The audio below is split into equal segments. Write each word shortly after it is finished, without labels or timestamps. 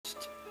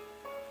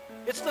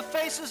It's the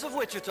faces of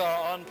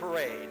Wichita on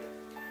parade.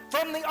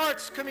 From the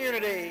arts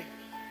community,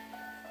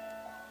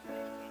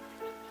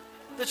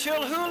 the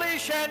Chilhooly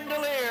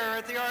Chandelier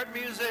at the Art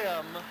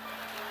Museum,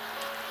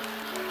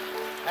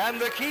 and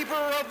the Keeper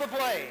of the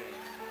Blaze.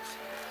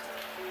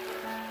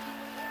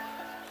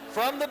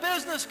 From the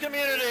business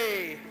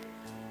community,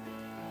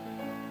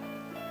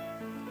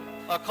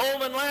 a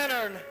Coleman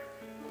lantern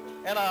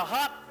and a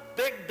hot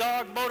big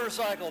dog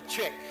motorcycle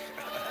chick.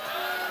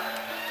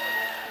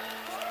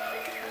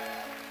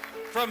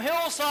 From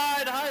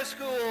Hillside High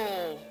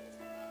School,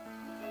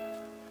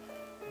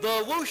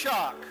 the Woo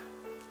Shock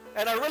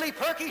and a really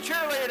perky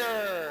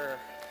cheerleader.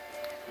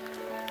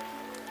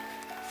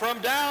 From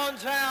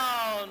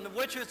downtown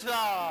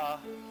Wichita,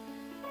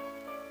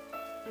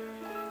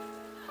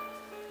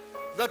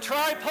 the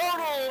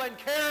Tripodal and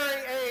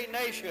Carry A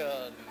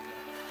Nation.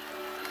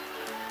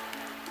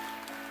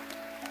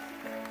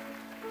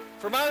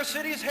 From our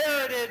city's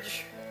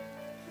heritage,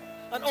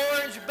 an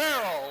orange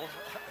barrel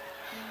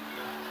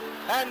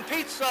and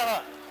Pizza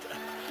Hut.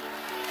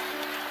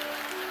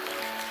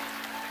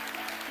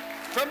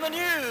 From the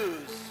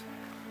news,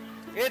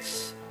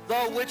 it's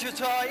the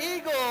Wichita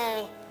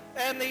Eagle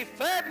and the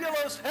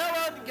fabulous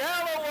Helen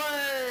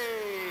Galloway.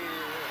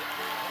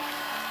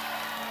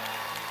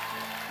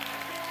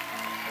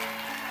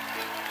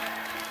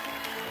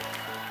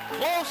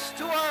 Close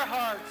to our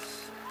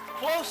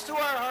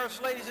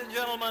hearts, ladies and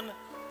gentlemen,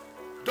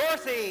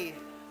 Dorothy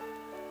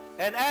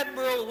and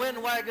Admiral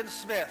Windwagon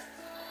Smith.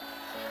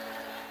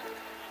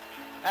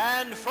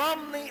 And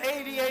from the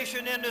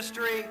aviation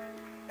industry,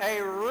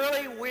 a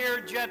really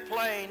weird jet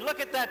plane. Look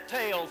at that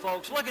tail,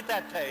 folks. Look at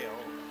that tail.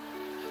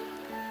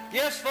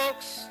 Yes,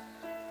 folks,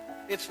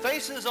 it's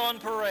faces on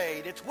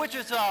parade. It's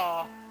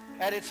Wichita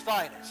at its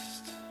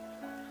finest.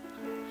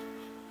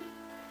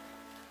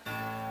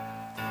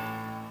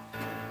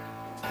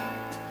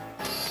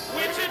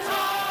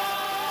 Wichita,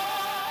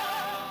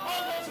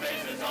 all those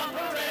faces on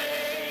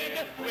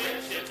parade.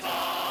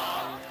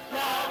 Wichita,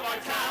 love our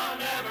town,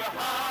 never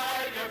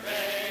hide your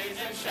face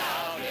and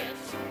shout it.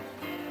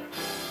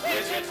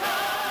 Wichita,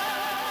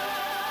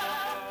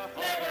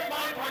 never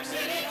mind Park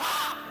City,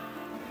 ha!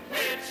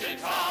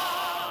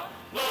 Wichita,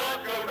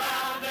 look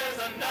around, there's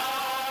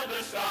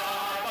another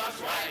Starbucks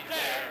right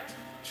there.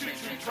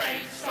 Choo-choo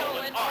trains,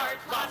 stolen art,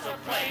 lots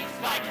of planes,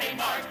 like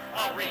Kmart,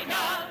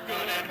 arena,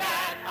 good and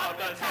bad, of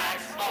the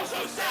tax, oh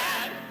so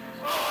sad.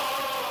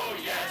 Oh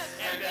yes,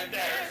 and then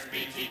there's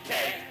BTK,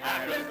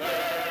 after 30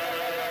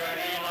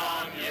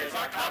 long years,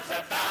 our cops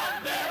have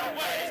found their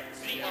way.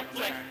 See a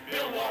flick,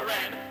 Bill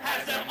Warren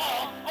has them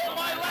all, oh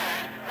my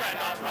land, Grand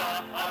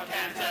Opera of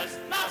Kansas,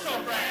 not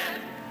so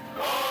grand.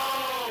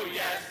 Oh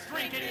yes,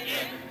 drink it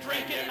in,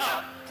 drink it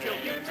up, till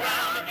you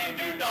drown in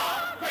new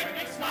dog. Great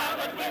big smile,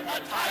 but with a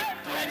tight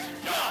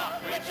clenched jaw.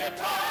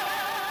 Wichita,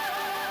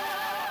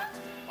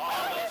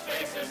 all those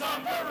faces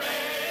on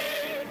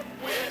parade.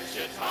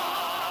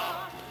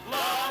 Wichita,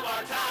 love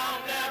our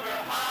town, never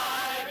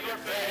hide your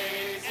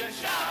face and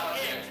shout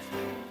it.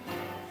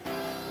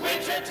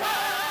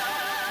 Wichita.